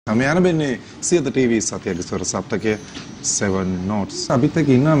Kami ana benne Siyatha TV සතියක ස්වර සප්තකයේ 7 notes. අපිත් එක්ක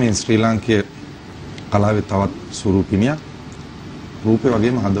ඉන්නවා මේ ශ්‍රී ලාංකේය කලාවේ තවත් ස්වරූපිනියක්. රූපේ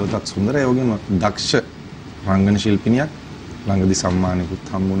වගේම හදවතත් සුන්දරයි. ඒ වගේම දක්ෂ රංගන ශිල්පිනියක්. ළඟදී සම්මානයකුත්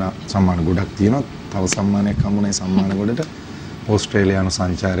හම්බුණා. සම්මාන ගොඩක් තියෙනවා. තව සම්මානයක් හම්බුණා. සම්මාන ගොඩට ඕස්ට්‍රේලියානු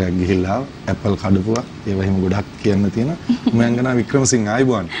සංචාරයක් ගිහිල්ලා ඇපල් කඩපුවා. ඒව එහෙම ගොඩක් කියන්න තියෙනවා. මයංගනා වික්‍රමසිංහ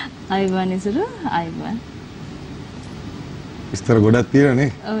ආයිබෝන්. ආයිබෝන් ඉසුරු ආයිබෝන්. විස්තර ගොඩක් තියෙනවා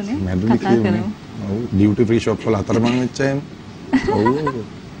නේ. ඔව් නේ. මැදුලි කියන්නේ. ඔව් ඩියුටි ෆ්‍රී ෂොප් වල අතරමං වෙච්ච අයම. ඔව්.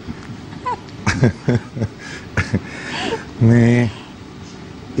 මේ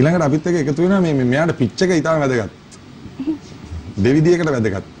ඊළඟට අපිත් එක්ක එකතු වෙනවා මේ මෙයාට පිච් එක ඉතාම වැදගත්. දෙවිදියකට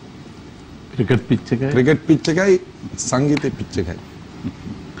වැදගත්. ක්‍රිකට් පිච් එකයි. ක්‍රිකට් පිච් එකයි සංගීතේ පිච් එකයි.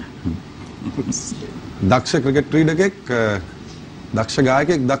 දක්ෂ ක්‍රිකට් ක්‍රීඩකෙක්, දක්ෂ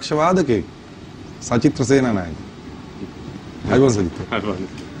ගායකයෙක්, දක්ෂ වාදකයෙක් සචිත්‍ර සේනානායක. අයිබෝන් සජිත්. අයිබෝන්.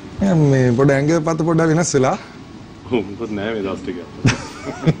 මේ පොඩ ඇඟ පත පොඩ වෙනස් වෙලා. ඔව් මොකද නෑ මේ දවස් ටික.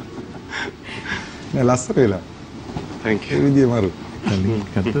 නෑ ලස්සට වෙලා. thank you. ඒ විදිය මාරු.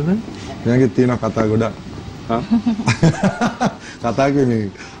 කතද? මගේ තියෙන කතා ගොඩක්. හා? කතා කියන්නේ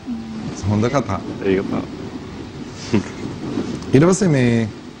හොඳ කතා. ඒක තමයි. ඊට පස්සේ මේ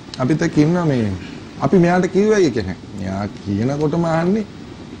අපිත් එක්ක ඉන්නවා මේ අපි මෙයාට කිව්වා ඒක නැහැ. මෙයා කියනකොටම අහන්නේ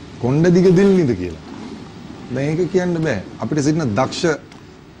කොණ්ඩ දිග දිල්නිද කියලා. දැන් ඒක කියන්න බෑ. අපිට සිටින දක්ෂ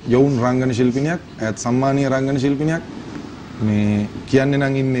යවුන් රංගන ශිල්පිනියක්, ඇත් සම්මානීය රංගන ශිල්පිනියක් මේ කියන්නේ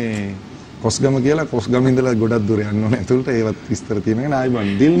නම් ඉන්නේ කොස්ගම කියලා. කොස්ගම ඉඳලා ගොඩක් දුර යන්න ඕනේ. ඒතුළට ඒවත් විස්තර තියෙනවා. ආයිබෝන්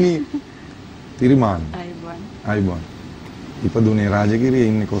දිල්නි තිරිමාන්. ආයිබෝන්. ආයිබෝන්. ඉපදුනේ රාජගිරියේ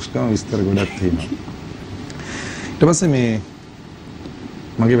ඉන්නේ කොස්ගම. විස්තර ගොඩක් තියෙනවා. ඊට පස්සේ මේ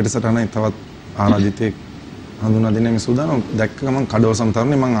මගේ වැඩසටහනේ තවත් ආරාධිතෙක් හඳුනා දෙන්න මේ සූදානම්. දැක්ක ගමන් කඩවසම්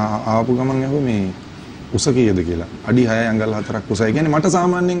තරනේ මම ආපු ගමන් ඇහුවා මේ උස කීයද කියලා. අඩි 6 අඟල් 4ක් උසයි. කියන්නේ මට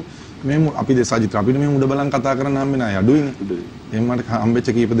සාමාන්‍යයෙන් මේ අපි සජිත් අපිට මේ උඩ බලන් කතා කරන්න හම්බෙන අය අඩුයිනේ. එහෙනම් මට හම්බෙච්ච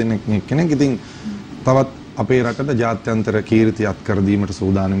කීප දෙනෙක් කෙනෙක් ඉතින් තවත් අපේ රටට ජාත්‍යන්තර කීර්තිය අත් කර දීමට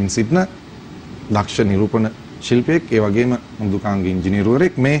සූදානමින් සිටින දක්ෂ නිරූපණ ශිල්පියෙක්, ඒ වගේම මෘදුකාංග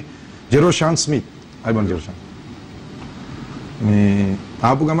ඉංජිනේරුවරයෙක් මේ ජෙරෝෂාන් ස්මිත්. අයිබෝන් ජෙරෝෂාන්. මේ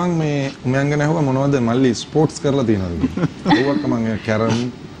ආපු ගමන් මේ උමයන්ගෙන ඇහුවා මොනවද මල්ලි ස්පෝර්ට්ස් කරලා තියෙනවද කියලා. ඒවක මම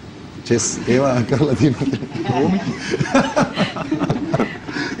කැරම් චෙස් ඒවා කරලා තියෙනවා.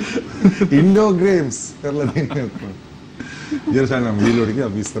 ඉන්ඩෝ ගේම්ස් කරලා තියෙනවා. ජෙරෝෂාන් නම් වීලෝඩික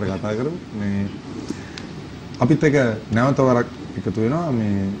අපි විස්තර කතා කරමු. මේ අපිත් එක නැවත වරක් එකතු වෙනවා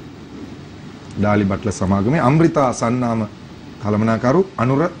මේ ඩාලි බට්ලර් සමාගමේ අමෘතා සන්නාම කළමනාකරු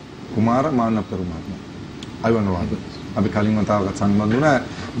අනුර කුමාර මාන්නප්පරු මහත්මයා. අයිබෝන් වාද. අපි කලින් වතාවකට සම්බන්ධ වුණා.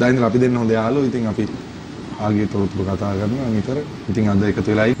 දැන් ඉතින් අපි දෙන්න හොඳ යාළුවෝ. ඉතින් අපි ආගේ තොරතුරු කතා කරනවා නිතර. ඉතින් අද එකතු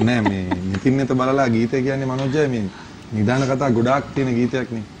වෙලා නෑ මේ නිතින්නත බලලා ගීතය කියන්නේ මනෝජය මේ නිදාන කතා ගොඩාක් තියෙන ගීතයක්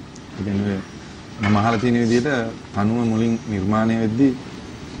නේ. ඒ කියන්නේ මම අහලා තියෙන විදිහට තනුව මුලින් නිර්මාණය වෙද්දී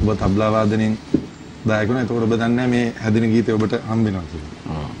ඔබ තබ්ලා වාදනයෙන් දායක වුණා. ඒකෝර ඔබ දන්නේ මේ හැදෙන ගීතය ඔබට හම්බ වෙනවා කියලා.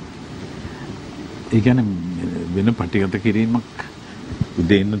 ඔව්. ඒ කියන්නේ වෙන පටිගත කිරීමක්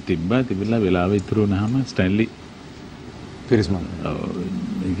උදේ ඉන්න තිබිලා වෙලාව ඉතුරු වුණාම ස්ටැන්ලි පිරිස්මන්.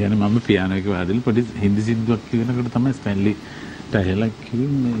 ඒ කියන්නේ මම පියානෝ එක වාදලා පොඩි හින්දි සින්දුවක් කියනකොට තමයි ස්ටැන්ලිට ඇහෙලා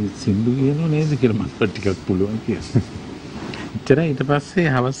කිව්වේ මේ සින්දු කියනෝ නේද කියලා මට ටිකක් පුළුවන් කියලා. ඉතරයි ඊට පස්සේ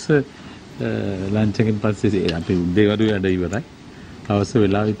හවස ලන්ච් එකෙන් පස්සේ අපි උදේ වරුවේ වැඩ ඉවරයි. හවස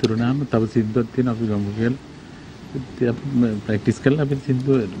වෙලාව ඉතුරු වුණාම තව සින්දුවක් තියෙනවා අපි ගමු කියලා. ඉතින් අපි ප්‍රැක්ටිස් කරලා අපි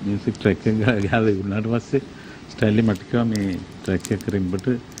සින්දුව මියුසික් ට්‍රැක් එක ගහලා ඉවරනාට පස්සේ ස්ටැන්ලි මට කිව්වා මේ ට්‍රැක් එක කරින්බට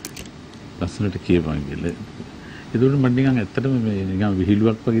ලස්සනට කියපන් කියලා. ඒකට මට නිකන් ඇත්තටම මේ නිකන්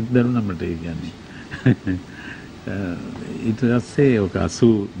විහිළුවක් වගේ දැනුණා මට ඒ කියන්නේ. ඊට පස්සේ ඔක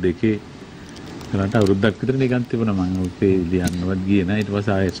 82 කරාට අවුරුද්දක් විතර නිකන් තිබුණා මම ඔකේ ලියන්නවත් ගියේ නෑ. ඊට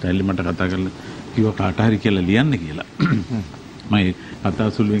පස්සේ ආයෙ ස්ටයිල් මට කතා කරලා කිව්වා කාට හරි කියලා ලියන්න කියලා. මම කතා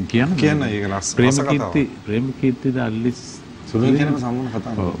සුළුවෙන් කියන්න ඒක ලස්සන කතාවක්. ප්‍රේමකීර්ති දාල්ලිස් සුළුවෙන් කියන සම්මුණ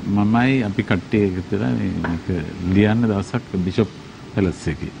කතාවක්. ඔව් මමයි අපි කට්ටිය එකතු වෙලා මේක ලියන්න දවසක් බිෂොප් පැලස්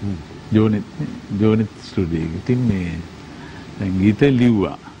එකේ. ජෝනිත් ස්ටුඩියෝ එකේ. ඉතින් මේ දැන් ගීත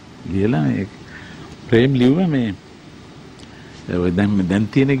ලිව්වා. ලියලා මේ ප්‍රේම් ලිව්වා මේ ඔය දැන්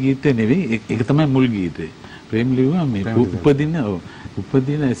තියෙන ගීතේ නෙවෙයි ඒක තමයි මුල් ගීතේ. ප්‍රේම් ලිව්වා මේ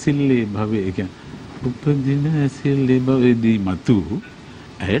උපදින ඇසිල්ලේ භවයේ ඒ කියන්නේ උපදින ඇසිල්ලේ භවයේදී මතු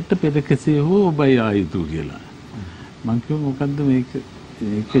ඇයට පෙර කෙසේ හෝ ඔබයි ආයුතු කියලා. මං කිව්වා මොකද්ද මේක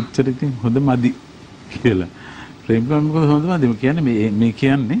එච්චර ඉතින් හොඳ මදි කියලා. ප්‍රේම් ගාන මොකද හොඳ මදි කියන්නේ මේ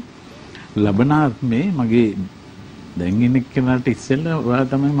කියන්නේ ලබනාත්මේ මගේ දැන් ඉන්න කෙනාට ඉස්සෙල්ලා ඔයා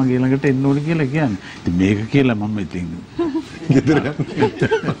තමයි මගේ ළඟට එන්න ඕනේ කියලා කියන්නේ. ඉතින් මේක කියලා මම ඉතින් ගෙදර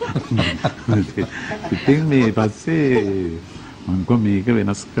ඉතින් මේ පස්සේ මම කො මේක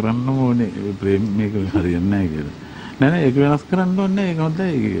වෙනස් කරන්න ඕනේ ප්‍රේම මේක හරියන්නේ නැහැ කියලා. නෑ ඒක වෙනස් කරන්න ඕනේ ඒක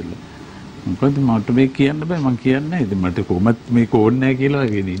හොඳයි කියලා. මොකද මට මේක කියන්න බෑ මම කියන්නේ ඉතින් මට කොහොමත් මේක ඕනේ නැහැ කියලා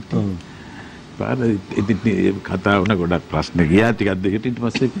වගේ නේ. පාර ඉතින් කතා වුණා ගොඩක් ප්‍රශ්න ගියා ටිකක් දෙකට ඊට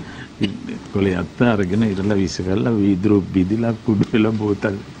පස්සේ කොලේ අත්ත අරගෙන ඉරලා විශ්ස කරලා වීදුරු බිදිලා කුඩු වෙලා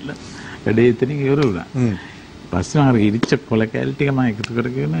බෝතල් වැඩේ එතනින් ඉවර වුණා. පස්සේ හරි ඉරිච්ච කොල කැල් ටික මම එකතු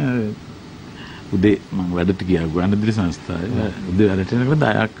කරගෙන උදේ මම වැඩට ගියා ගුවන්විදුලි සංස්ථාවේ. උදේ වැඩට යනකොට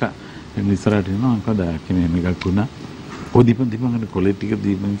දයාක්කා ඉස්සරහට එනවා අක්කා දයාක්කා මේ එකක් වුණා. ඔදිපන් දිපන් කොලේ ටික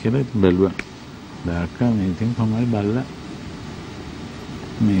දීපන් කියලා ඉතින් බැලුවා. දයාක්කා මේ ඉතින් තමයි බලලා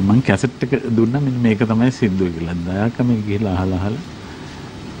මේ මං කැසට් එක දුන්නා මෙන්න මේක තමයි සින්දුව කියලා. දයාක්කා මේ ගිහලා අහලා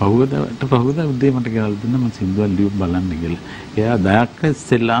පහුවදා උදේ මට කියලා දුන්නා මම සින්දුව ලියුම් බලන්න කියලා. එයා දයාක්කා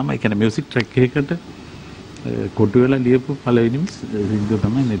ඉස්සෙල්ලාම ඒ කියන්නේ මියුසික් ට්‍රැක් එකකට කොටු වෙලා ලියපු පළවෙනිම සින්දුව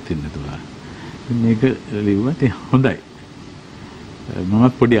තමයි නෙතින් තුලා. මේක ලිව්වා ඉතින් හොඳයි. මම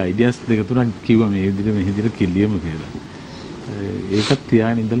පොඩි අයිඩියාස් දෙක තුනක් කිව්වා මේ විදිහට කිලියමු කියලා. ඒකත්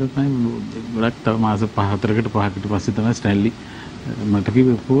තියාගෙන ඉඳලා තමයි ගොඩක් තව මාස 4කට පස්සේ තමයි ස්ටැන්ලි මට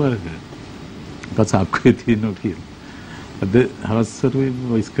කිව්වේ පොවරක. කසාක්කේ තියෙනවා කියලා. අද හවස්සරුවේ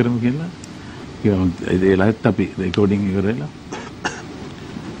වොයිස් කරමු කියලා. ඒ ලයිත් අපි රෙකෝඩින් ඉවරලා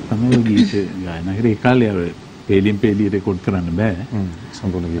තමයි ගීත ගායනා කරේ. ඒ කාලේ අර පේලි රෙකෝඩ් කරන්න බෑ.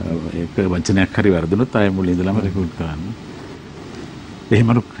 සම්පූර්ණ ගීත. ඒක වචනයක් හරි වරදුනොත් ආයෙ මුලින් ඉඳලාම රෙකෝඩ් කරන්න.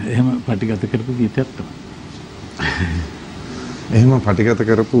 එහෙම පටිගත කරපු ගීතයක් තමයි. එහෙම පටිගත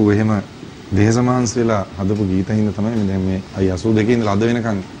කරපු එහෙම දේශමාංශ වෙලා හදපු ගීතින් තමයි මේ දැන් මේ 82 ඉඳලා අද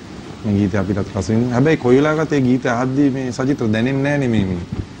වෙනකන් මේ ගීතය අපිට රස වෙනවා. හැබැයි කොයි වෙලාවකත් ඒ ගීතය අහද්දී මේ සජිත්‍ර දැනෙන්නේ නැහැ නේ මේ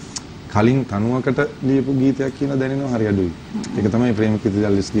කලින් තනුවකට ලියපු ගීතයක් කියලා දැනෙනවා හරි අඩුයි. ඒක තමයි ප්‍රේමකීර්ති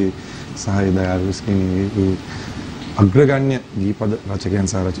ජල්ලිස්ගේ සහය දයාලුස්ගේ අග්‍රගණ්‍ය ගීපද රචකයන්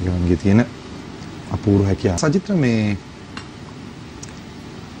සහ රචකයන්ගේ තියෙන අපූර්ව හැකියාව. සජිත්‍ර මේ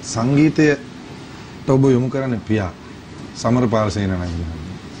සංගීතයට ඔබ යොමු කරන්නේ පියා සමරපාල සේනානායක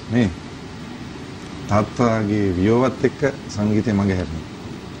නේ තාත්තාගේ වියෝවත් එක්ක සංගීතය මග හැරෙනවා.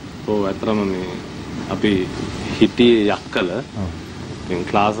 ඔව් අතරම මේ අපි හිටියේ යක්කල. ඉතින්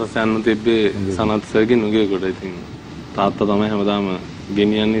ක්ලාසස් යන්න තිබ්බේ සනත් සර්ගේ නුගේ කොට. ඉතින් තාත්තා තමයි හැමදාම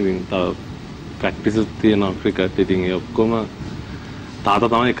ගෙනියන්නේ. ඉතින් තව ප්‍රැක්ටිසස් තියෙනවා ක්‍රිකට්. ඉතින් ඒ ඔක්කොම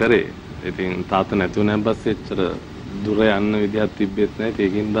තාත්තා තමයි කරේ. ඉතින් තාත්තා නැතුව නම් පස්සේ එච්චර දුර යන්න විදිහක් තිබ්බෙත් නැහැ.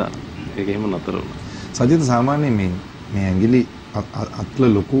 ඒකින්ද ඒක එහෙම නතර වුණා. සජිත් සාමාන්‍යයෙන් මේ ඇඟිලි අත්ල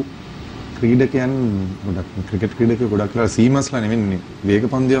ලොකු ක්‍රීඩකයන් ගොඩක් ක්‍රිකට් ක්‍රීඩකයෝ ගොඩක් වෙලා සීමස්ලා නෙවෙන්නේ වේග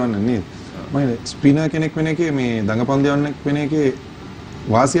පන්දු යවන්න නේද? මම ස්පිනර් කෙනෙක් වෙන එකේ මේ දඟ පන්දු යවන්නෙක් වෙන එකේ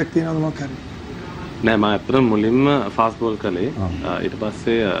වාසියක් තියෙනවද මොකක් හරි? නෑ මම අතරම මුලින්ම ෆාස්ට් බෝල් කළේ. ඊට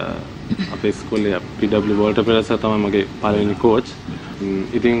පස්සේ අපේ ඉස්කෝලේ PW වෝල්ටර් පෙරේරා සර් තමයි මගේ පළවෙනි කෝච්.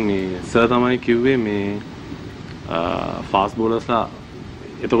 ඉතින් මේ සර් තමයි කිව්වේ මේ ෆාස්ට් බෝලර්ස්ලා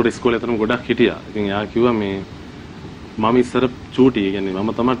එතකොට ඉස්කෝලේ අතරම ගොඩක් හිටියා. ඉතින් එයා කිව්වා මේ මම ඉස්සර චූටි කියන්නේ මම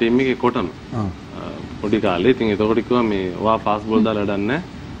තමයි ටීම් එකේ කොටම. පොඩි කාලේ ඉතින් එතකොට කිව්වා මේ ඔයා ෆාස්ට් බෝල් දාලා වැඩන්නේ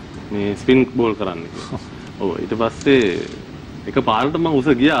මේ ස්පින් බෝල් කරන්න කියලා. ඔව් ඊට පස්සේ එක පාරට මම උස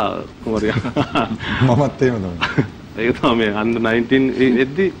ගියා කුමරියා. මමත් එහෙම තමයි. ඒක තමයි under 19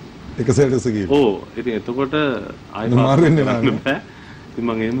 එද්දි එක සැරේ උස ගියා. ඔව් ඉතින් එතකොට ආයෙත් මාරු වෙන්නේ නැහැ. ඉතින්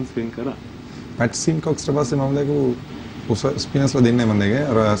මම එහෙම ස්පින් කරා. පැට් සින්කොක්ස් ඊට පස්සේ මම දැකපු උස ස්පිනර්ස්ලා දෙන්නේ මම දැක්කේ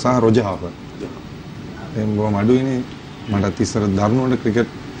අර සහ රොජර් හාපර්. එම් බොහොම අඩුයිනේ මටත් ඉස්සර දරුණුවට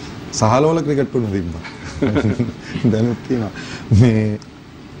ක්‍රිකට් සහලවල ක්‍රිකට් පුරුදු තිබ්බා. දැනුත් තියෙනවා. මේ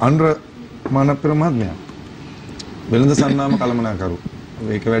අන්ඩ්‍ර මානප්පර මහත්මයා වෙළඳ සන්නාම කළමනාකරු.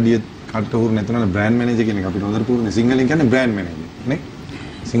 ඒක වැඩි කට්ට හුරු නැතුණා බ්‍රෑන්ඩ් මැනේජර් කියන එක අපිට හොඳට පුරුදුනේ. සිංහලෙන් කියන්නේ බ්‍රෑන්ඩ් මැනේජර් නේ?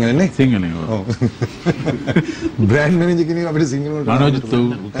 සිංහලෙන් නේ? සිංහලෙන් ඔව්. බ්‍රෑන්ඩ් මැනේජර් කියන එක අපිට සිංහල වලට අනෝජිත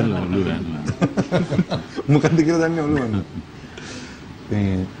උකලා ඔළුව ගන්නවා. මොකක්ද කියලා දන්නේ ඔළුව ගන්න.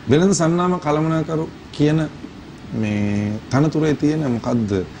 මේ වෙළඳ සන්නාම කළමනාකරු කියන මේ තනතුරේ තියෙන මොකද්ද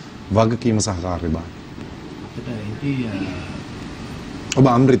වගකීම සහ කාර්යභාරය? ඔබ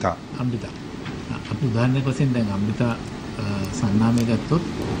අමෘතා අපි උදාහරණයක් වශයෙන් දැන් අමෘතා සන්නාමය ගත්තොත්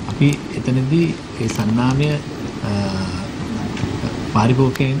අපි එතනදී ඒ සන්නාමය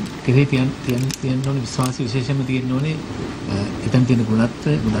පාරිභෝගිකයන් කෙරෙහි තියෙන ඕනේ විශ්වාසය විශේෂයෙන්ම තියෙන්න ඕනේ එතන තියෙන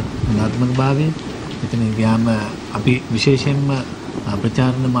ගුණාත්මක භාවය. එතන ගියාම අපි විශේෂයෙන්ම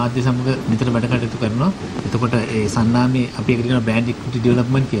ප්‍රචාරණ මාධ්‍ය සමග නිතර වැඩ කටයුතු කරනවා. එතකොට ඒ සන්නාමයේ අපි ඒකට කියනවා බ්‍රෑන්ඩ් ඉක්විටි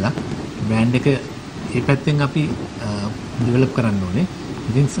ඩෙවලොප්මන්ට් කියලා. බ්‍රෑන්ඩ් එක ඒ පැත්තෙන් අපි ඩෙවලොප් කරන්න ඕනේ.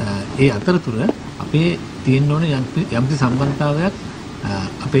 ඉතින් ඒ අතරතුර අපේ තියෙන්න ඕනේ යම්කිසි සම්බන්ධතාවයක්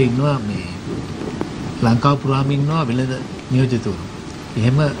අපේ ඉන්නවා මේ ලංකාව පුරාම ඉන්නවා වෙළඳ නියෝජිතවරු.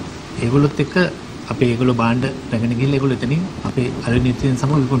 එහෙම ඒගොල්ලොත් එක්ක අපේ ඒගොල්ලෝ බාණ්ඩ රැගෙන ගිහිල්ලා ඒගොල්ලෝ එතනින් අපේ අලුත් නීතියෙන්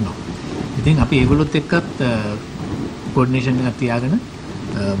සමග විකුණනවා. ඉතින් අපි ඒගොල්ලොත් එක්කත් කෝඩිනේෂන් එකක් තියාගෙන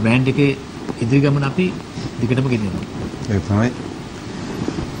බ්‍රෑන්ඩ් එකේ ඉදිරි ගමන අපි දිගටම ගෙනියනවා. ඒක තමයි.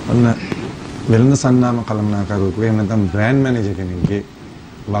 ඔන්න වෙළඳ සන්නාම කළමනාකරුවෙකු එහෙම නැත්නම් බ්‍රෑන්ඩ් මැනේජර් කෙනෙක්ගේ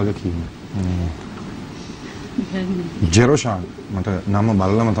වගකීම. ජෙරෝෂාන් මට නම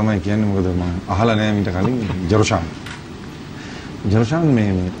බලලම තමයි කියන්නේ මොකද මම අහලා නැහැ මීට කලින් ජෙරෝෂාන්. ජෙරෝෂාන් මේ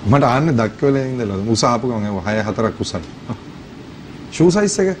මට ආන්නේ දක්වලේ ඉඳලා උස ආපු ගමන් 6-4ක් උසයි. ෂූ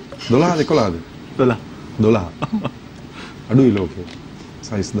සයිස් එක 12ද 11ද? 12. අඩුයි ලෝකේ.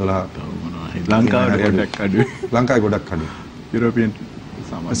 සයිස් 12. ලංකාවේ ගොඩක් අඩුයි. ලංකාවේ ගොඩක් අඩුයි. යුරෝපියන්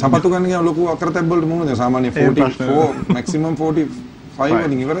සපත්තු ගන්න ගියාම ලොකු අකරතැබ් වලට මුහුණ දෙනවා. සාමාන්‍ය 44 maximum 45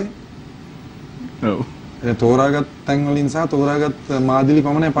 වලින් ඉවරයි. ඔව්. ඒ තෝරාගත් තැන් වලින් සහ තෝරාගත් මාදිලි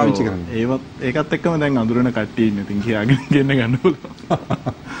පමණයි පාවිච්චි කරන්නේ. ඒකත් එක්කම දැන් අඳුරන කට්ටිය ඉන්නේ. ඉතින් කියාගෙන ගෙන්න ගන්න පුළුවන්.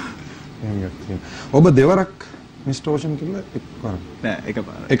 ඔබ දෙවරක් මිස්ටර් ඕෂන් කියලා එකපාරක්. නෑ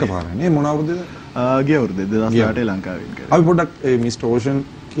එකපාරක්. එකපාරයි. මේ මොන අවුරුද්දද? ගිය අවුරුද්දේ 2008 ලංකාවෙන් කරා. අපි පොඩ්ඩක් ඒ මිස්ටර් ඕෂන්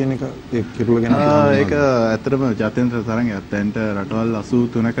කියන එක ඒ කිරුල ගැන ඒක ඇත්තටම ජාත්‍යන්තර තරඟයක්. දැන්ට රටවල්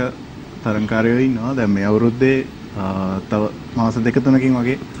 83ක තරඟකාරයෝ ඉන්නවා. දැන් මේ අවුරුද්දේ තව මාස දෙක තුනකින්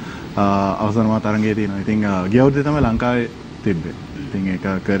වගේ අවසාන තරඟයේ තියෙනවා. ඉතින් ගිය අවුරුද්දේ තමයි ලංකාවේ තිබ්බේ. ඉතින් ඒක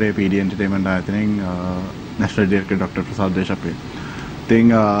කරේ PD entertainment ආයතනයෙන් national director doctor Prasad Deshapriya. ඉතින්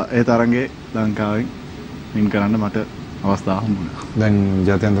ඒ තරඟේ ලංකාවෙන් වින් කරන්න මට අවස්ථාව හම්බුණා. දැන්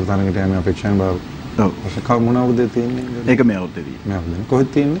ජාත්‍යන්තර තරඟයට යෑමේ අපේක්ෂාවෙන් බව. ඔව්. ඒක මොන අවුරුද්දේ තියෙන්නේ? ඒක මේ අවුරුද්දේ තියෙන්නේ. මේ අවුරුද්දේ. කොහෙද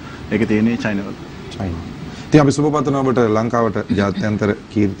තියෙන්නේ? ඒක තියෙන්නේ චයිනාවල. චයිනා. ඉතින් අපි සුබපතන ඔබට ලංකාවට ජාත්‍යන්තර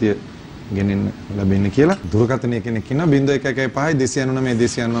කීර්තිය ගෙනෙන්න ලැබෙන්න කියලා. දුරකථනය කෙනෙක් ඉන්නවා 0115 299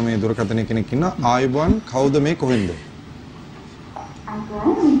 299 දුරකථනය කෙනෙක් ඉන්නවා. ආයුබෝවන් කවුද මේ කොහෙන්ද?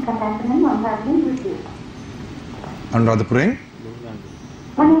 අනුරාධපුරයෙන්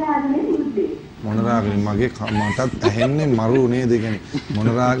මොනරාගලෙන් මගේ මටත් ඇහෙන්නේ මරු නේද කියන්නේ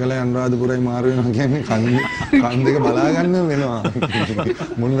මොනරාගලයි අනුරාධපුරයි මාරු වෙනවා කියන්නේ කන් දෙක බලා ගන්න වෙනවා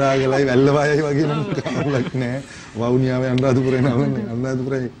මොනරාගලයි වැල්ලවායයි වගේ නම් කවුලක් නෑ වවුනියාවේ අනුරාධපුරේ නවන්නේ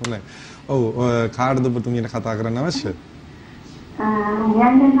අනුරාධපුරයි හොඳයි ඔව් කාටද ඔබතුමියට කතා කරන්න අවශ්‍ය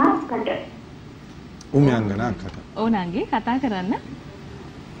උම්යංගනාකට ඔව් නංගි කතා කරන්න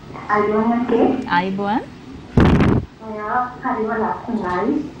ආයිබෝන් ඔයා හරිම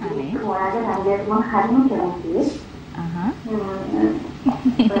ලස්සනයි. අනේ. ඔයාගේ රංගයට මම හරිම කැමතියි.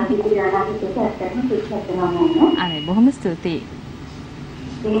 අනේ බොහොම ස්තුතියි.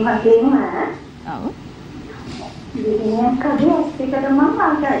 ඒ වගේම ඔව්. දිනේ කඩේ ස්පීකර් මම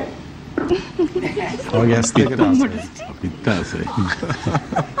අල්ලයි. ඔය ගැස් දෙකට ආසයි. අපිත් ආසයි.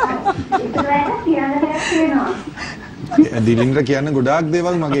 ඒක කියන්නේ කියනවා. දිලින්ද්‍ර කියන්න ගොඩාක්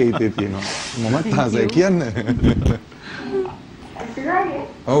දේවල් මගේ හිතේ තියෙනවා. මමත් ආසයි කියන්න.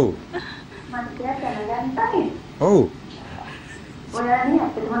 ඔව්. මම දැනගන්නවා. ඔව්. ඔයාලනේ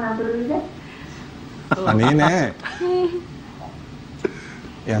අපිටම නතුරුද? අනේ නෑ.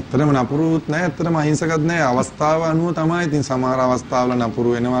 ඒ ඇත්තටම නපුරුත් නෑ ඇත්තටම අහිංසකත් නෑ අවස්ථාව අනුව තමයි. ඉතින් සමහර අවස්ථාවල නපුරු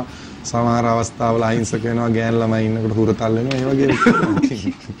වෙනවා. සමහර අවස්ථාවල අහිංසක වෙනවා. ගෑන් ළමයි ඉන්නකොට හුරතල් වෙනවා. ඒ වගේ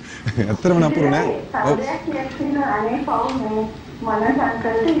ඇත්තටම නපුරු නෑ. ඔව්. අනේ පවුනේ මම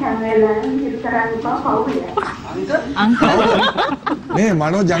සංකල්ප හැම වෙලාවෙම හිතරන් පවුනේ. අංකල් මේ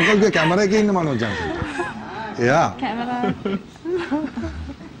මනෝජ් අංකල්ගේ කැමරා එකේ ඉන්න මනෝජ් අංකල්. එයා කැමරා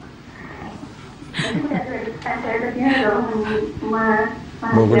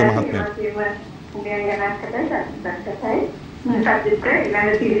බොගොඩ මහත්මයා.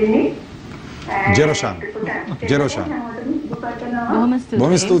 ජෙරෝෂාන්. ජෙරෝෂාන්.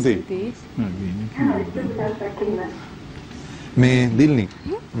 බොහොම ස්තුතියි. මේ දිල්නි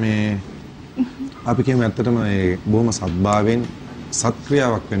මේ අපි කියමු ඇත්තටම ඒ බොහොම සත්භාවයෙන්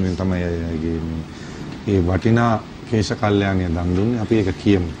සත්ක්‍රියාවක් වෙනුවෙන් තමයි අයගේ මේ ඒ වටිනා කේශ කල්යාණිය දන් දුන්නේ. අපි ඒක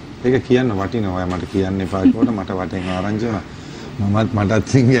කියමු. ඒක කියන්න වටිනවා. ඔයා මට කියන්න එපා කිව්වට මට වටෙන් ආරංචි වුණා. මටත්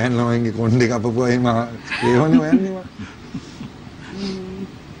සිංහයන් ළමයින්ගේ කොණ්ඩේ කපපුවා එහෙම ඒවනේ හොයන්නේ මම.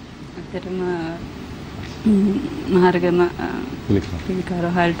 ඇත්තටම මහර්ගම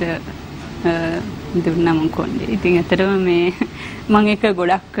පිළිකාරහල්ට දුන්නා මම කොණ්ඩේ. ඉතින් ඇත්තටම මේ මම එක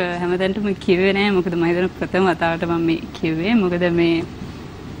ගොඩක් හැමතැනටම කිව්වේ නෑ. මොකද මම හිතන ප්‍රථම වතාවට මම මේ කිව්වේ. මොකද මේ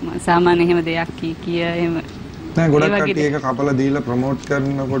සාමාන්‍ය එහෙම දෙයක් කිය එහෙම නෑ ගොඩක් කට්ටිය ඒක කපලා දීලා ප්‍රොමෝට්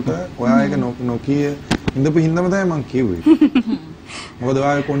කරනකොට ඔයා ඒක නොකිය ඉඳපු හින්දාම තමයි මම කිව්වේ. මොකද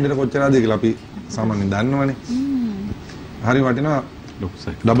ඔයා කොණ්ඩේට කොච්චර ආද කියලා අපි සාමාන්‍යයෙන් දන්නවනේ. හරි වටිනවා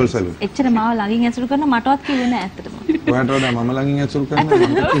ඩබල් සැලුට්. එච්චර මාව ළඟින් ඇසුරු කරන මටවත් කිව්වේ නෑ ඇත්තටම. ඔයාට වඩා මම ළඟින් ඇසුරු කරන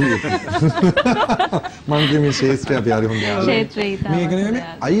මම මේ ශේෂ්ත්‍රය අපි හරි හොඳයි. ශේත්‍රය ඉතාලි. මේක නෙමෙයි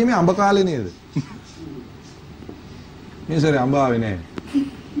අයියේ මේ අඹ කාලේ නේද? මේ සැරේ අඹ ආවේ නෑ.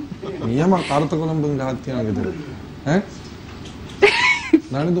 නියම කාර්ත කොළඹුන් ගහක් තියනවා ගෙදර. ඈ?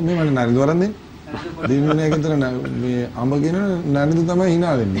 නරින්දු මේ මන්නේ නරින්දු වරන් දෙන්නේ? දිනුනේ ගෙදර මේ අඹ කියන නනිදු තමයි hina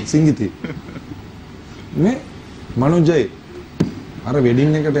වෙන්නේ සිංගිති. මේ මනුජයි අර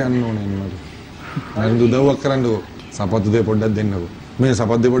වෙඩින් එකට යන්න ඕනේ නේද? නනිදු උදව්වක් කරන්නකෝ. සපත්තු දෙක පොඩ්ඩක් දෙන්නකෝ. මේ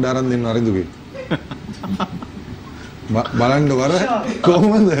සපත්තු දෙක පොඩ්ඩක් අරන් දෙන්න අරිදුගේ. බලන්න වර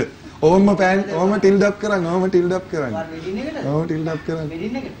කොහොමද? ඕම ටිල්ඩ් අප් කරන්න. ඕම ටිල්ඩ් අප් කරන්න. ඕම ටිල්ඩ් අප් කරන්න.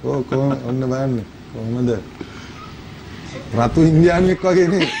 ඔව් කොහොම ඔන්න බලන්න. කොහොමද? රතු ඉන්දියානුවෙක් වගේ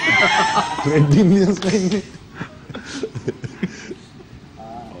නේ. රෙඩ් ඉන්දියන්ස් නේ.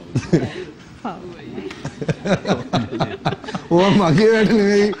 ඔය මගේ වැඩ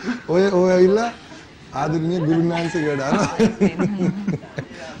නෙවෙයි. ඔය ඇවිල්ලා ආදරණීය ගුරුනාන්සේ වැඩ අර.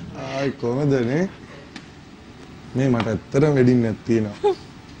 ආයි කොහමද නේ? මේ මට ඇත්තටම වෙඩින් එකක් තියෙනවා.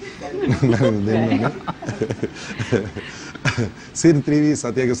 දෙන්න. සිර් 3V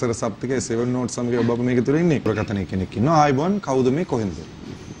සතියක සර සප්තිකේ 7 notes සමග ඔබ අප මේක තුල ඉන්නේ. ප්‍රකටනේ කෙනෙක් ඉන්නවා. ආයිබෝන් කවුද මේ කොහෙන්ද?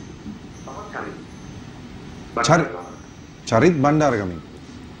 චරිත් බණ්ඩාරගමින්.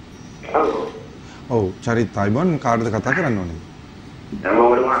 ඔව් චරිත් ආයිබෝන් කාටද කතා කරන්න ඕනේ?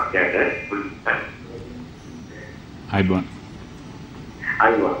 ආයිබෝන්.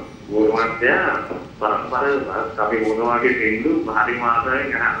 ආයිබෝන්. මොනවද? පරස්පර අපි මොනවාගේ දෙන්නු හරි මාතයෙන්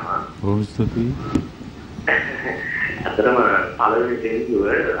යනවා. බොහොම ස්තුතියි. අතරම පළවෙනි දෙන්නුව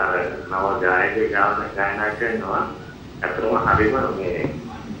අර නව ගායක ගායනා කරනවා. අතරම හරිම මේ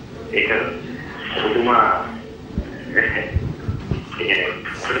ඒක පුදුමා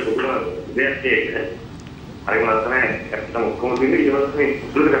හරිම ලස්සනයි. අතරම කොහොමද මේ ඉවස්නේ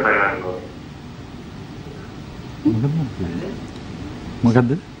දුරට කතා කරනවා.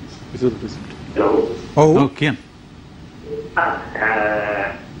 මොකද්ද? ඔව් කියන්න.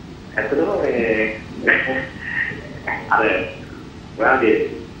 ඇත්තටම අර වාගේ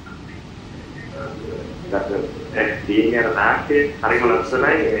දීනියර තාක්ෂේ හරිම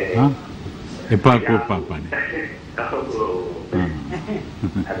ලස්සනයි. එපා කෝපාපානේ.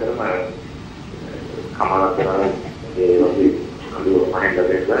 ඇත්තටම කමලතරන් ඒ වගේ අලුව මහෙන්ද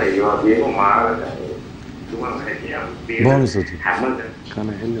දෙලා ඒ වගේම මාරයි. බොහොම ස්තුතියි. කන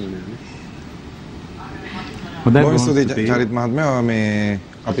හෙල්ලුනේ. බොහොම ස්තුතියි චරිත් මහත්මයා මේ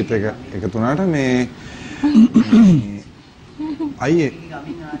අපිත් එකතු වුණාට මේ අයියේ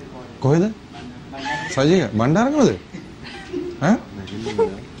කොහෙද? සජික බණ්ඩාරගමද? ඈ?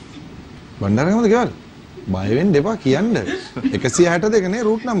 බණ්ඩාරගමද ගෙවල්? බය වෙන්න එපා කියන්න. 162 නේ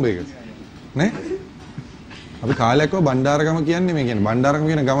රූට් නම්බර් එක. නේ? අපි කාලයක්ව බණ්ඩාරගම කියන්නේ මේ කියන්නේ බණ්ඩාරගම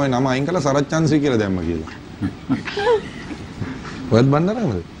කියන ගමේ නම අයින් කරලා සරච්චන්සි කියලා දැම්ම කියලා. ඔයත්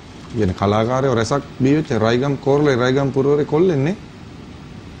බණ්ඩාරගමද? කියන කලාකාරයෝ රැසක් බී වෙච්ච රයිගම් කෝරළේ රයිගම් පුරවරේ කොල්ලෙන්නේ.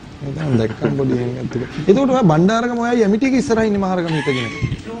 මම දැන් දැක්කම් පොඩි එකක් ටික. එතකොට ඔය බණ්ඩාරගම ඔයයි යමිටික ඉස්සරහින් ඉන්නේ මහරගම හිටගෙන.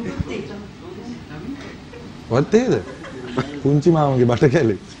 ඔයත් ඒද? පුංචි මාමගේ බට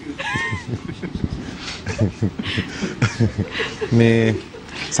කැලේ. මේ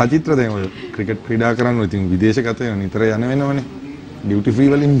සචිත්‍ර දැන් ඔය ක්‍රිකට් ක්‍රීඩා කරන්න ඉතින් විදේශගත වෙන නිතර යන වෙනවනේ. ඩියුටි ෆ්‍රී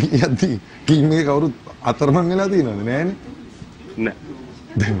වලින් යද්දී ටීම් එකේ කවුරුත් අතරමං වෙලා තියෙනවද නෑනේ? නෑ.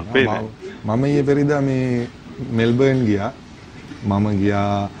 මම ඊයේ පෙරේදා මේ මෙල්බර්න් ගියා. මම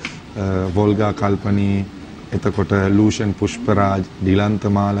ගියා වෝල්ගා කල්පනී එතකොට ලූෂන් පුෂ්පරාජ් ඩිලන්ත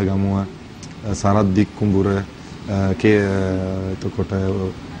මාලගමුව සරත් දික්කුඹුර එතකොට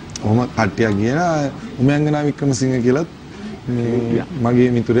ඔහොම කට්ටියක් ගියා උමයන්ගනා වික්‍රමසිංහ කියලාත් මේ මගේ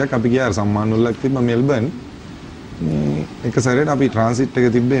මිතුරියක් අපි ගියා සම්මාන උල්ලක් තිබ්බ මෙල්බර්න් මේ එක සැරේට අපි ට්‍රාන්සිට් එක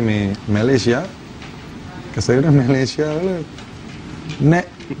තිබ්බේ මේ මැලේසියා එක සැරේට මැලේසියා වල නෑ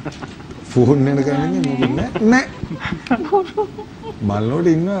ෆෝන් එක ගන්නේ මොකද නෑ බලනකොට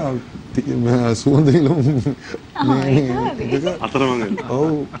ඉන්න සුවඳ නිලම් අතරමං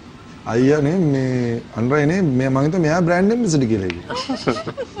ඔව් අයියා නේ මේ අන්රයි නේ මම හිතුවා මෙයා බ්‍රෑන්ඩ් ඇම්බැසඩර් කියලා ඉන්නේ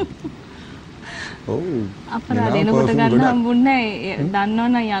ඔව් අපරාධ එනකොට ගන්න හම්බුන්නේ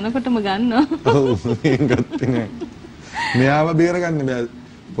දන්නවනම් යනකොටම ගන්නවා. ඔව් මේක ගත්තේ නෑ. මෙයාව බේරගන්න බෑ.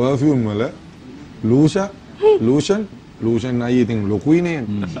 පර්ෆියුම් වල ලූෂන් අයියේ ඉතින් ලොකුයිනේ.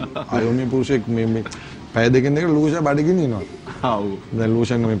 ආයෝමි පුරුෂෙක් මේ පැය දෙකෙන් දෙකට ලූෂා බඩගින්න ඉනවා. ඔව්. දැන්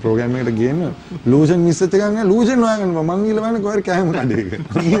ලූෂන් මේ ප්‍රෝග්‍රෑම් එකට ගේන්න ලූෂන් මිස් වෙච්ච ගමන් ලූෂන් හොයාගන්න මම ඊළ වань කොහෙද කෑම කඩේක.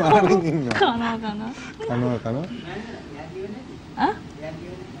 ආරෙන් ඉන්නවා. කනවා.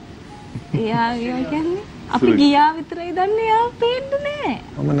 එයා කියන්නේ අපි ගියා විතරයි දන්නේ එයා පේන්නේ නැහැ.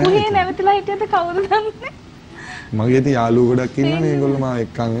 කොහේ නැවතිලා හිටියද කවුද දන්නේ? මගේ ඉතින් යාළුවෝ ගොඩක් ඉන්නනේ ඒගොල්ලෝ මාව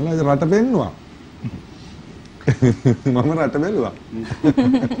එක්කන් වෙලා රට පෙන්නුවා. මම රට බැලුවා.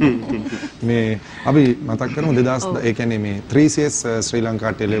 මේ අපි මතක් කරමු 2000 ඒ කියන්නේ මේ 3CS ශ්‍රී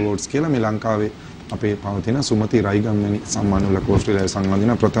ලංකා ටෙලි අවෝඩ්ස් කියලා මේ ලංකාවේ අපේ පවතින සුමති රයිගම්මනි සම්මාන වල ඕස්ට්‍රේලියාවේ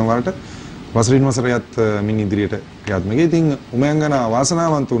සංවර්ධන ප්‍රථම වරට වසරින් වසරයත් මින් ඉදිරියට ක්‍රියාත්මක. ඉතින් උමයන්ගනා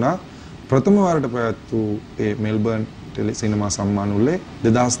වාසනාවන්ත වුණා ප්‍රථම වාරට පැවැත් වූ ඒ මෙල්බර්න් ටෙලි සිනමා සම්මාන උළෙලේ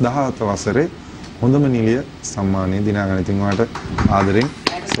 2017 වසරේ හොඳම නිළිය සම්මානය දිනාගන්න. ඉතින් ඔයාලට ආදරෙන්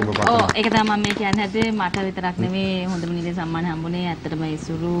සුබ පතනවා. ඔව් ඒක තමයි මම කියන්නේ හැදුවේ මට විතරක් නෙවෙයි හොඳම නිළිය සම්මාන හම්බුනේ. ඇත්තටම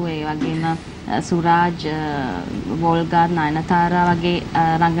ඉසුරු ඒ වගේම සුරාජ් වෝල්ගා නයනතාරා වගේ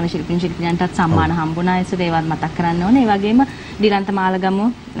රංගන ශිල්පීන්ටත් සම්මාන හම්බුණා. ඒවත් මතක් කරන්න ඕනේ. ඒ වගේම ඩිලන්ත මාලගම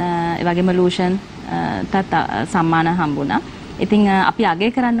ඒ වගේම ලූෂන් තත් සම්මාන හම්බුණා. ඉතින් අපි අගය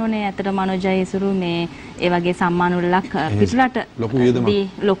කරන්න ඕනේ ඇත්තට මනෝජය ඉසුරු මේ ඒ වගේ සම්මාන වලක් පිටරට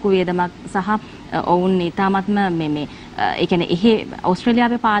ලොකු වියදමක් සහ ඔවුන් ඊටාත්ම මේ ඒ කියන්නේ එහි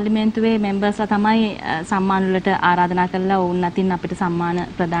ඕස්ට්‍රේලියාවේ පාර්ලිමේන්තුවේ මෙම්බර්ස්ලා තමයි සම්මාන වලට ආරාධනා කරලා ඔවුන් අතින් අපිට සම්මාන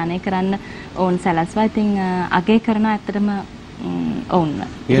ප්‍රදානය කරන්න ඔවුන් සැලැස්වා. ඉතින් අගය කරන ඇත්තටම ඔවුන්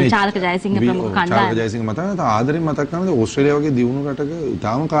චාලක ජයසිංහ ප්‍රමුඛ කණ්ඩායම චාලක ජයසිංහ මතක ආදරෙන් මතක් කරනද ඕස්ට්‍රේලියාව වගේ දියුණු රටක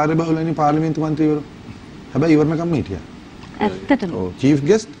ඊටාම කාර්යබහුලනේ පාර්ලිමේන්තු මන්ත්‍රීවරු. හැබැයි ඉවරනකම් හිටියා. ඇත්තටම චීෆ්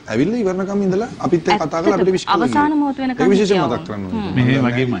ගෙස්ට් ඇවිල්ලා ඉවරනකම් ඉඳලා අපිත් එක්ක කතා කරලා අපිට විශ් කරනවා. අවසාන මොහොත වෙනකම් ඒ විශේෂ මතක් කරන්න ඕනේ. මෙහෙ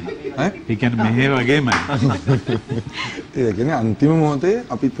වගේමයි. ඒ කියන්නේ මෙහෙ වගේමයි. ඒ කියන්නේ අන්තිම මොහොතේ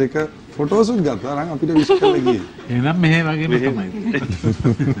අපිත් එක්ක ෆොටෝ ෂූට් ගත්තා නම් අපිට විශ් කරලා ගියේ. එහෙනම් මෙහෙ වගේම තමයි.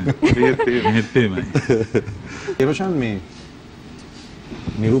 මෙහෙත් එමය. ඒරොෂන් මේ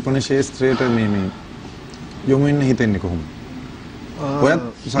නිරූපණ ශාස්ත්‍රයට මේ යොමු වෙන්න හිතෙන්නේ කොහොමද? ඔයත්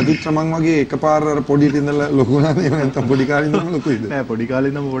සජිත් මං වගේ එකපාර අර පොඩි ඉඳලා ලොකු වුණාද එහෙම නැත්නම් පොඩි කාලේ ඉඳන්ම ලොකුයිද? නෑ පොඩි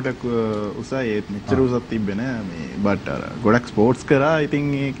කාලේ ඉඳන්ම පොඩක් උසයි ඒත් මෙච්චර උසක් තිබ්බේ නෑ මේ බට් අර ගොඩක් ස්පෝර්ට්ස් කරා. ඉතින්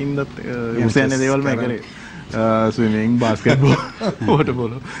ඒකින්දත් උසයන දේවල් මම කරේ. ස්විමින් බාස්කට්බෝල් වෝටර්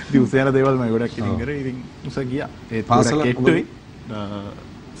පොලෝ ඉතින් උසයන දේවල් මම ගොඩක් ඉතින් කරේ. ඉතින් උස ගියා. ඒත් පාසල කෙට්ටුයි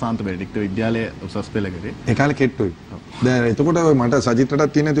සාන්ත බෙනඩික්ට් විද්‍යාලයේ උසස් පෙළ කරේ. ඒ කාලේ කෙට්ටුයි. දැන් එතකොට මට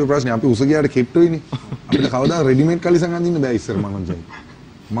සජිත්ටත් තියෙන තියෙන ප්‍රශ්නේ අපි උස ගියාට කෙට්ටුයිනේ. අපිට කවදා රෙඩිමේඩ් කලිසම් අඳින්න බෑ ඉස්සර මනෝජයි.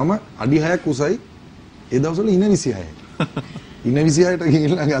 මම අඩි 6ක් උසයි. ඒ දවස්වල ඉන 26යි. ඉන 26ට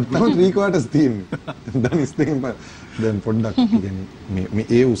ගිහිල්ලා ගත්තම 3 quarters තියෙන්නේ. දැන් ඉස්තෙන් දැන් පොඩ්ඩක් කියන්නේ මේ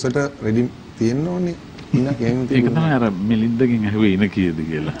ඒ උසට රෙඩි තියෙන්න ඕනේ. ඉන එහෙම තියෙන්නේ. ඒක තමයි අර මිලින්දගෙන් ඇහුවේ ඉන කීයද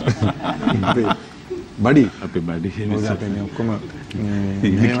කියලා. බඩි අපේ බඩි මේ ඔක්කොම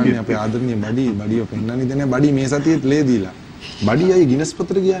මේ අපේ ආදරණීය බඩිය පෙන්නන්නේ දැන් බඩි මේ සතියේත් ලේ දීලා. බඩි අය ගිනස්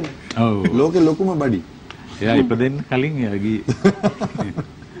පොතට ගියානේ. ඔව්. ලෝකේ ලොකුම බඩි. එයා ඉපදෙන්න කලින් එයා ගියේ.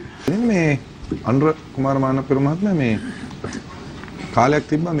 දැන් මේ අනුර කුමාර මානපිර මහත්මයා මේ කාලයක්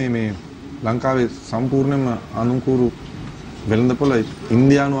තිබ්බා මේ ලංකාවේ සම්පූර්ණයෙන්ම අනුකූරු වෙළඳපොළ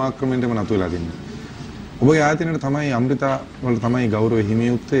ඉන්දියානු ආක්‍රමණයටම නතු වෙලා තින්නේ. ඔබගේ ආයතනයේ තමයි අමෘතා වල තමයි ගෞරව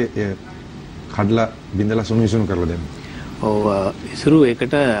හිමි යුත්තේ කඩලා බින්දලා සුණු විසුණු කරලා දෙන්න. ඔව් ඉසුරු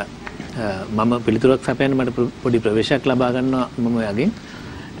ඒකට මම පිළිතුරක් සපයන්න මට පොඩි ප්‍රවේශයක් ලබා ගන්නවා මම යකින්.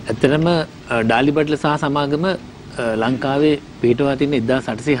 ඇත්තටම ඩාලි බට්ලර් සහ සමාගම ලංකාවේ පිටවා තින්නේ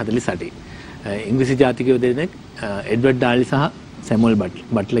 1848. ඉංග්‍රීසි ජාතිකයෝ දෙදෙනෙක් එඩ්වඩ් ඩාලි සහ සැමුවල්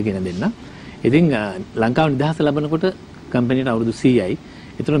බට්ලර් කියන දෙන්නා. ඉතින් ලංකාව නිදහස ලබනකොට කම්පැනිට අවුරුදු 100යි.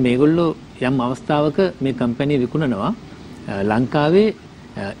 ඒතර මේගොල්ලෝ යම් අවස්ථාවක මේ කම්පැනි විකුණනවා ලංකාවේ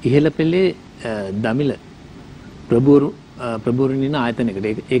ඉහළ පෙළේ දමිළ ප්‍රභූරුන් ඉන්න ආයතනයකට.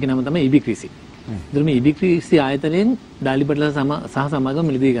 ඒක නම තමයි ඉබි ක්‍රිසි. ඒතර මේ ඉබි ක්‍රිසි ආයතනයෙන් ඩාලි බට්ලර් සහ සමාගම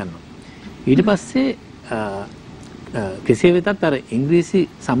මිලදී ගන්නවා. ඊට පස්සේ කෙසේ වෙතත් අර ඉංග්‍රීසි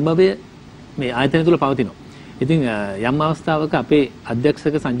සම්භවය මේ ආයතනය තුල පවතිනවා. ඉතින් යම් අවස්ථාවක අපේ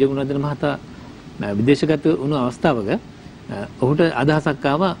අධ්‍යක්ෂක සංජය ගුණවර්ධන මහතා විදේශගත වුණු අවස්ථාවක ඔහුට අදහසක්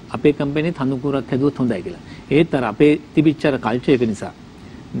ආවා අපේ කම්පැනිත් හඳුන්කුරක් හැදුවොත් හොඳයි කියලා. ඒත් අර අපේ තිබිච්ච අර කල්චර් එක නිසා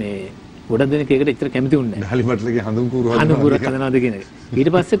මේ ගොඩක් දෙනෙක් ඒකට එච්චර කැමති වුණේ නැහැ. ඩාලි බට්ලර්ගේ හඳුන්කුරක් හදනවද කියන එක. ඊට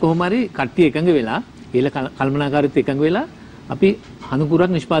පස්සේ කොහොම හරි කට්ටිය එකඟ වෙලා ඊළ කල්පනාකාරීත්වය එකඟ වෙලා අපි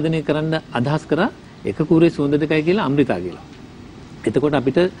හඳුන්කුරක් නිෂ්පාදනය කරන්න අදහස් කරා එක කූරේ සුවඳ දෙකයි කියලා අමෘතා කියලා. එතකොට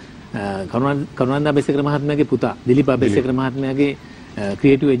අපිට කරුණානන්ද බෙසේකර මහත්මයාගේ පුතා දිලීප බෙසේකර මහත්මයාගේ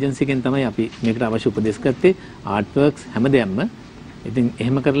ක්‍රියේටිව් ඒජන්සි එකෙන් තමයි අපි මේකට අවශ්‍ය උපදෙස් ගත්තේ ආර්ට් වර්ක්ස් හැමදේම. ඉතින්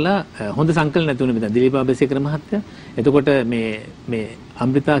එහෙම කරලා හොඳ සංකලන නැති වුණේ මෙතන දිලීප බෙසේකර මහත්තයා. එතකොට මේ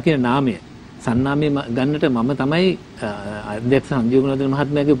අමෘතා කියන නාමය සන්නාමය ගන්නට මම තමයි අධ්‍යක්ෂ සංජීව ගුණවර්ධන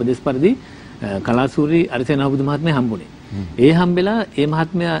මහත්මයාගේ උපදෙස් පරිදි කලාසූරි අරිසේනාබුදු මහත්මයා හම්බුනේ. ඒ හම්බෙලා ඒ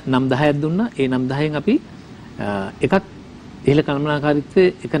මහත්මයා නම් 10ක් දුන්නා. ඒ නම් 10න් අපි එකක් ඉහළ කළමනාකාරීත්වයේ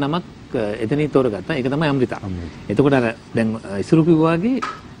එක නමක් එතනින් තෝරගත්තා. ඒක තමයි අමෘතා. එතකොට අර දැන් ඉසුරු කිව්වා වගේ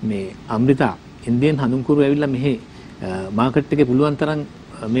මේ අමෘතා ඉන්දියන් හඳුන්කුරු ඇවිල්ලා මෙහි මාකට් එකේ පුළුවන් තරම්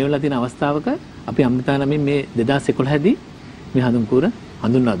මේ වෙලා තියෙන අවස්ථාවක අපි අමෘතා නමින් මේ 2011 දී මේ හඳුන්කුර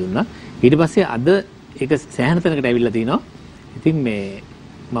හඳුන්වා දුන්නා. ඊට පස්සේ අද ඒක සෑහෙන තැනකට ඇවිල්ලා තිනවා. ඉතින් මේ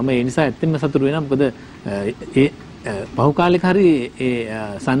මම ඒ නිසා ඇත්තෙන්ම සතුටු වෙනවා. මොකද ඒ පහු කාලෙක හරි ඒ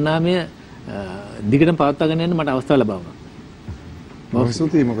සන්නාමය දිගටම පවත්වා ගන්න යන්න මට අවස්ථාව ලැබුණා. බොහොම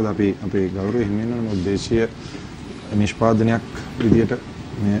ස්තුතියි. මොකද අපි අපේ ගෞරවය හිමිවෙන දේශීය නිෂ්පාදනයක් විදියට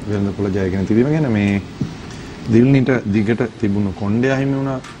මේ වෙළඳපොළ ජයගෙන තිබීම ගැන මේ දිල්නිට දිගට තිබුණු කොණ්ඩේ අහිමි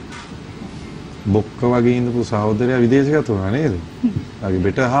වුණා. බොක්ක වගේ ඉඳපු සහෝදරයා විදේශගත වුණා නේද? ආගේ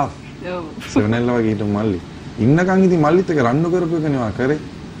බෙටර් හාෆ්. ඔව්. සෙවනල්ලා වගේ හිටපු මල්ලි. ඉන්නකන් ඉතින් මල්ලිත් එක රණ්ඩු කරපු එක නෙවා කරේ.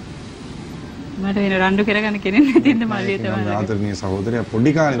 මට වෙන රණ්ඩු කරගන්න කෙනෙක් නැති ඉන්න මල්ලිය තමයි. ආදරණීය සහෝදරයා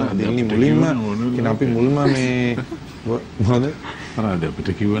පොඩි කාලේ ඉඳන් දිල්නි මුලින්ම කියන අපි මුල්ම මේ මොකද? අරද අපිට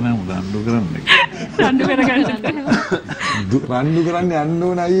කිව්වනම් රණ්ඩු කරන්න. රණ්ඩු කරගන්න. රණ්ඩු කරන්න යන්න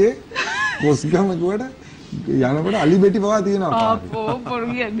ඕන අයියේ. කොස්ගම ගුවට යනකොට අලි බෙටි පවා තියෙනවා. අපෝ පොරු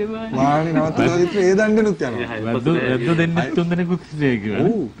කියන්නේ බෑ. මානේ නවත්තලා ඉතින් ඒ දණ්ඩෙනුත් යනවා. වැද්දෝ දෙන්නෙක් තුන් දෙනෙකුත් ඉතින් කිව්වා.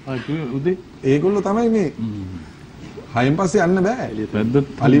 ඔව්. උදේ ඒගොල්ලෝ තමයි මේ. හයින් පස්සේ යන්න බෑ. වැද්දෝ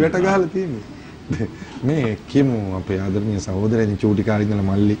අලි වැට ගහලා තියෙන්නේ. මේ කියමු අපේ ආදරණීය සහෝදරයන් චූටි කාලේ ඉඳලා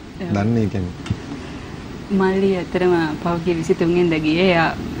මල්ලි දන්නේ කියන්නේ. මල්ලි ඇතරම පෞද්ගලික 23 වෙනිදා ගියේ.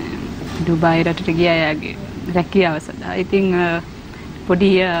 එයා ඩුබායි රටට ගියා එයාගේ රැකියාව සඳහා. ඉතින් පොඩි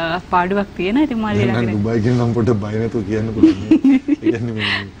පාඩුවක් තියෙනවා. ඉතින් මල්ලි ළඟ ඩුබායි කියන නම් පොඩ බය නැතුව කියන්න පුළුවන්. ඒ කියන්නේ මේ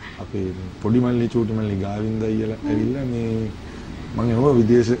අපේ පොඩි මල්ලි චූටි මල්ලි ගාවින්ද අයියලා ඇවිල්ලා මේ මම එනවා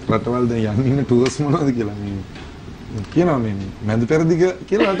විදේශ රටවල් දැන් යන්න ඉන්න ටුවර්ස් මොනවද කියලා මේ කියනවා මේ මැද පෙරදිග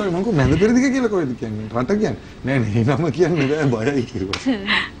කියලා රට මම කො මැද පෙරදිග කියලා කොහෙද කියන්නේ රට කියන්නේ නෑ නේ නම කියන්නේ බෑ බයයි කිව්වා.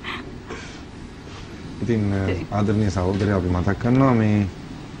 ඉතින් ආදරණීය සහෝදරයා අපි මතක් කරනවා මේ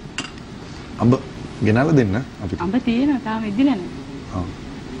අඹ ගෙනල්ලා දෙන්න අපි. අඹ තියෙනවා තාම ඉදිලා නැහැ. ආ.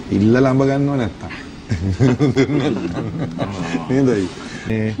 ඉල්ලලා අඹ ගන්නව නැත්තම්. නේදයි.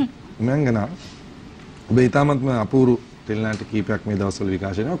 මේ මංගනා ඔබ ඊටමත්ම අපූර්ව ටෙලිනාට්‍ය කීපයක් මේ දවස්වල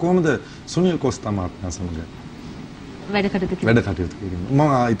විකාශනය කරනවා. කොහොමද සුනිල් කොස්තා මහත්මයා සමග වැඩ කටයුතු කිරීම. මම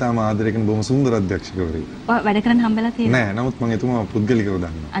ඊටම ආදරය කරන බොහොම සුන්දර අධ්‍යක්ෂකවරයෙක්. වැඩ කරන්න හම්බෙලා තියෙනවා. නෑ නමුත් මම එතුමා පුද්ගලිකව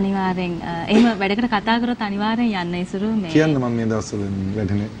දන්නවා. අනිවාර්යෙන් එහෙම වැඩකට කතා කරොත් අනිවාර්යෙන් යන්න ඉසුරු මේ කියන්න මම මේ දවස්වල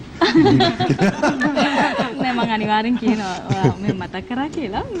වැඩනේ. නෑ මම අනිවාර්යෙන් කියනවා මේ මතක් කරා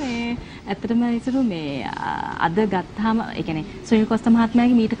කියලා මේ ඇත්තටම ඉසුරු මේ අද ගත්තාම ඒ කියන්නේ සුනිල් කොස්තා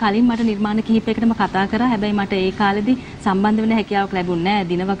මහත්මයාගේ මීට කලින් මට නිර්මාණ කිහිපයකටම කතා කරා. හැබැයි මට ඒ කාලෙදි සම්බන්ධ වෙන්න හැකියාවක් ලැබුණේ නෑ.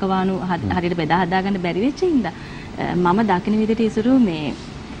 දිනවකවානු හරියට බෙදා හදාගන්න බැරි වෙච්ච හින්දා මම දකින විදිහට ඉසුරු මේ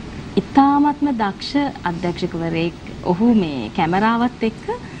ඉතාමත්ම දක්ෂ අධ්‍යක්ෂකවරයෙක්. ඔහු මේ කැමරාවත් එක්ක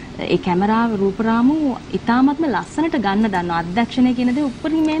ඒ කැමරාව රූපරාමු ඉතාමත්ම ලස්සනට ගන්න දන්නවා. අධ්‍යක්ෂණය කියන දේ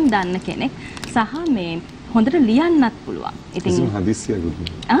උපරිමයෙන් දන්න කෙනෙක්. සහ මේ හොඳට ලියන්නත් පුළුවන්. ඉතින්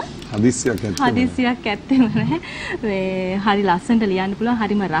හදිස්සියක් ඇත්තෙම නැහැ. මේ හරි ලස්සනට ලියන්න පුළුවන්.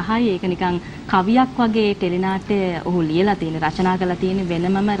 හරිම රහයි. ඒක නිකන් කවියක් වගේ ටෙලිනාට්‍ය ඔහු ලියලා තියෙන රචනා කරලා තියෙන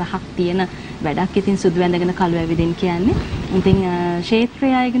වෙනමම රහක් තියෙන වැඩක්. ඉතින් සුදු වැඳගෙන කළු ඇවිදින් කියන්නේ. ඉතින් ක්ෂේත්‍රය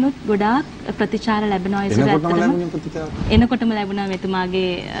අයගෙනුත් ගොඩාක් ප්‍රතිචාර ලැබෙනවා. එනකොටම ලැබුණා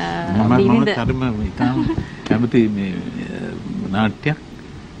මෙතුමාගේ බිරිඳ. මම කැමති මේ නාට්‍යයක්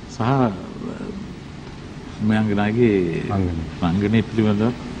සහ මයන්ගනාගේ රංගනයේ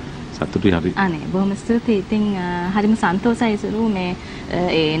පිළිබඳව සතුටුයි හරි. අනේ බොහොම ස්තුතියි. ඉතින් හරිම සන්තෝෂයි සුරු මේ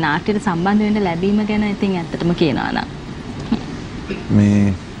ඒ නාට්‍යයට සම්බන්ධ වෙන්න ලැබීම ගැන ඉතින් ඇත්තටම කියනවා නම්. මේ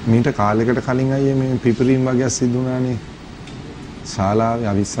මීට කාලයකට කලින් අයියේ මේ පිපිරීම් වගේ සිද්ධ වුණානේ. ශාලාවේ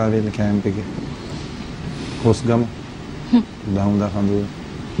අවිස්සාවේල කැම්ප් එකේ. කොස්ගම. දහුදා කඳුව.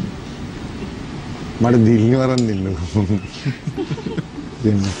 මට දිල්ලි වරන් දෙන්නකෝ.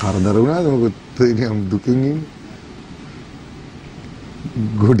 දෙන්න කරදර වුණාද මොකද නිකම් දුකින් ඉන්නේ.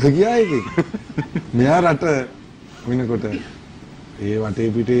 ගොඩ ගියා එකේ. මෙයා රට වෙනකොට ඒ වටේ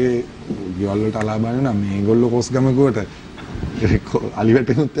පිටේ ගෙවල් වලට අලා බලනවා මේගොල්ලෝ කොස්ගම ගුවට අලි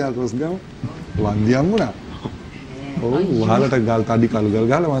වැටෙනුත් යා කොස්ගම වන්දි හම්බුණා. ඔව් වහලට ගල් තඩි කළු ගල්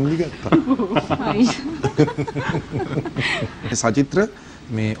ගහලා වන්දි ගත්තා. සචිත්‍ර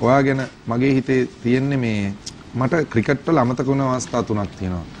මේ ඔයා ගැන මගේ හිතේ තියෙන්නේ මේ මට ක්‍රිකට් වල අමතක වුණ අවස්ථා තුනක්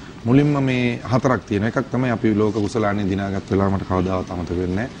තියෙනවා. මුලින්ම මේ හතරක් තියෙනවා. එකක් තමයි අපි ලෝක කුසලානේ දිනාගත් වෙලාව මට කවදාවත් අමතක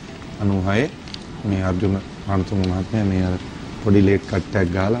වෙන්නේ නැහැ. 96 මේ අර්ජුන රණතුංග මහත්මයා මේ අර පොඩි ලේට් කට්ටයක්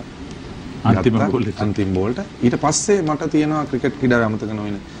ගහලා අන්තිම බෝල්ට. ඊට පස්සේ මට තියෙනවා ක්‍රිකට් ක්‍රීඩාවේ අමතක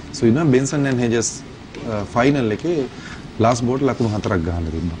නොවෙන ස්විඩන් බෙන්සන් ඇන් හෙජස් ෆයිනල් එකේ ලාස්ට් බෝල්ට ලකුණු 4ක්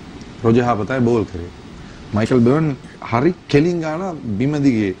ගහලා තිබ්බා. රොජර් හාපතයි බෝල් කරේ. මයිකල් බර්න් හරි කෙලින් ගාන බිම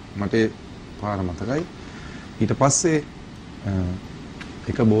දිගේ මට පාර මතකයි. ඊට පස්සේ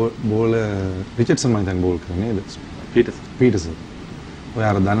එක බෝල රිචඩ්සන් මම දැන් බෝල් කරේ නේද? පීටර්සන්. ඔය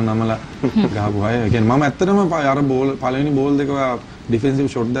අර දන නමලා ගහපු අය. ඒ කියන්නේ මම ඇත්තටම අර බෝල් පළවෙනි බෝල් දෙක ඩිෆෙන්සිව්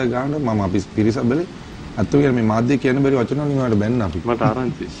ෂොට් දෙක ගන්න මම අපි පිරිසක් බැලේ. අත්තු කියන්නේ මේ මාධ්‍ය කියන බැරි වචන වලින් ඔයාලට බැන්න අපි. මට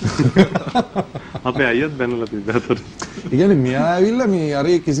ආරංචි. අපේ අයියත් බැනලා තිබ්බා අතට. ඒ කියන්නේ මෙයා ඇවිල්ලා මේ අර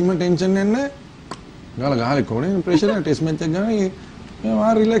කිසිම ටෙන්ෂන් නැහැ. ගාලා ගහලා කොනේ ප්‍රෙෂර් එක ටෙස්ට් මැච් එක ගන්න මේ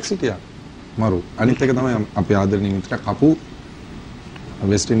මාර රිලැක්ස් හිටියා. මරු. අනිත් එක තමයි අපේ ආදරණීය මිත්‍ර කපු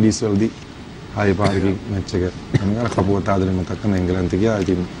වෙස්ට් ඉන්ඩීස් වලදී ආයේ පාරකින් මැච් එක යනවා කපුව තාදලෙ මතක් කරන එංගලන්තේ ගියා.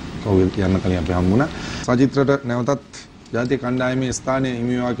 ඉතින් කවුරුත් යන්න කලින් අපි හම්බුණා. සජිත්‍රට නැවතත් ජාතික කණ්ඩායමේ ස්ථානය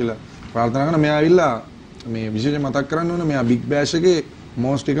හිමි වේවා කියලා ප්‍රාර්ථනා කරනවා. මෙයා ඇවිල්ලා මේ විශේෂ මතක් කරන්න ඕන මෙයා බිග් බෑෂ් එකේ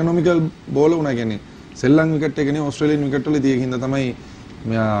most economical බෝලර් වුණා කියන්නේ සෙල්ලම් විකට් එකනේ ඕස්ට්‍රේලියානු විකට් වල තියෙන හින්දා තමයි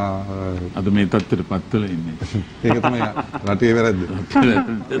මෙයා අද මේ තත්ත්වයට පත් වෙලා ඉන්නේ. ඒක තමයි රටේ වැරද්ද.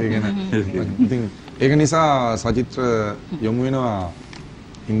 ඉතින් ඒක නිසා සජිත්‍ර යොමු වෙනවා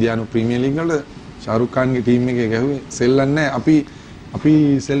ඉන්දියානු ප්‍රීමියර් ලීග් වල ශාරුක් ඛාන්ගේ ටීම් එකේ ගැහුවේ සෙල්ලම් නැහැ. අපි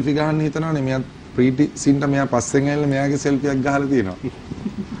සෙල්ෆි ගහන්න හිතනවානේ මෙයා ප්‍රීටි සින්ට මෙයා පස්සෙන් ඇවිල්ලා මෙයාගේ සෙල්ෆියක් ගහලා තියෙනවා.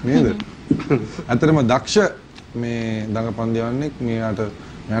 නේද? අතරම දක්ෂ මේ දඟ පන්දියවන්නේ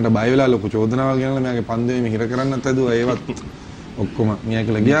මෙයාට බය වෙලා ලොකු චෝදනාවක් ගෙනලා මෙයාගේ පන්දියේම හිර කරන්නත් ඇදුවා. ඒවත් ඔක්කොම මෙයා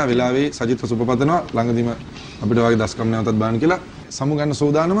කියලා ගියා. වෙලාවේ සජිත් සුපපතනවා ළඟදිම අපිට වගේ දස්කම් නැවතත් බලන්න කියලා. සමු ගන්න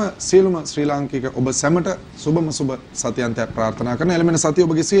සෝදානම සියලුම ශ්‍රී ලාංකික ඔබ සැමට සුබම සුබ සතියන්තයක් ප්‍රාර්ථනා කරන එළමෙන සතිය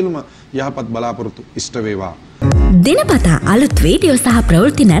ඔබගේ සියලුම යහපත් බලාපොරොත්තු ඉෂ්ට වේවා. දිනපතා අලුත් වීඩියෝ සහ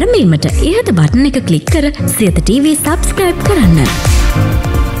ප්‍රවෘත්ති නැරඹීමට ඉහත බටන් එක ක්ලික් කර සියත TV සබ්ස්ක්‍රයිබ් කරන්න.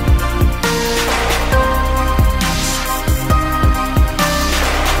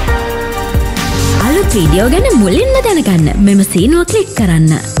 අලුත් වීඩියෝ ගැන මුලින්ම දැනගන්න මෙම සීනුව ක්ලික්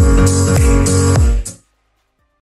කරන්න.